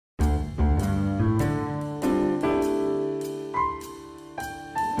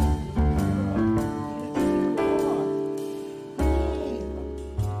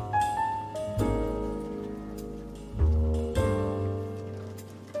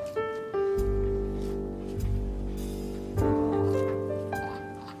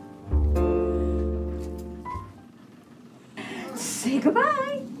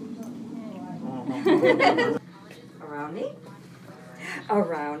Around me.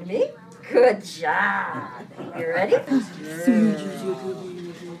 Around me. Good job. You ready? Good girl.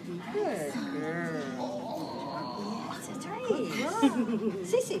 Good girl. Yes, that's right.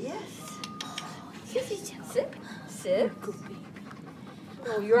 CiCi, yes. CiCi, sit. Sit.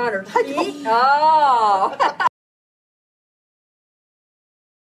 Oh, you're on her feet. Oh.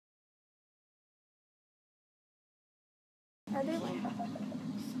 Other one?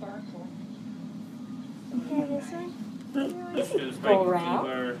 Sparkle. Here, this one? Go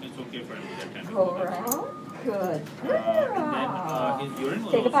around. It's okay for him to get 10. Go around. Good. His urine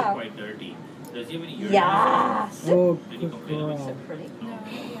was also quite dirty. Does he have any urine? Yes. Did he complain about So pretty. No.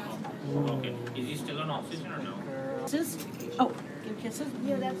 Okay. Is he still on oxygen or no? Kisses? Oh, give kisses?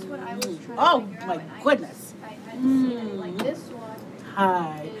 Yeah, that's what I was trying to figure Oh, out. my goodness. I hadn't seen it like this one.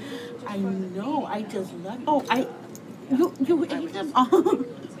 Hi. I know, I just love you ate them all.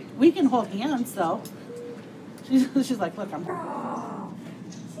 We can hold hands, though. She's like, look, I'm...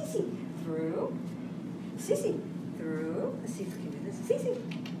 CiCi, through. CiCi, through. Let's see if we can do this. CiCi.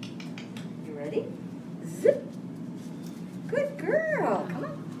 You ready? Zip. Good girl. Come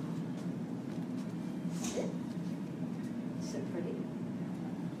on. Sit. Sit pretty.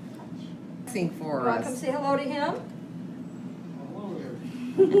 Sing for You want to us. come say hello to him?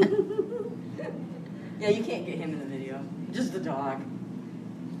 Yeah, you can't get him in the video. Just the dog.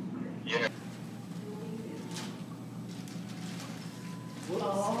 Yeah.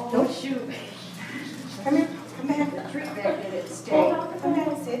 Oh. Don't shoot. Come here. Come back. Treat back. Get it. Stay. Come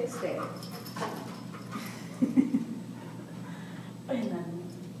back. Sit. Stay. And then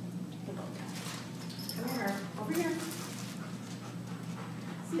come here. Over here.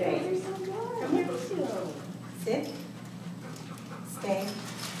 Stay. You're so good. Come here. Sit. Stay.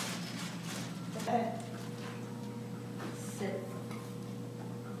 Sit.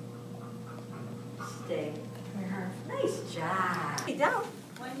 Stay. Come here. Nice job. Lay down.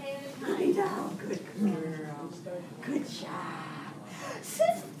 One day at a time. Lay down. Good girl. Good job.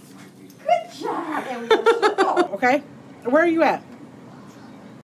 Sit. Good job. And we go. Okay, where are you at?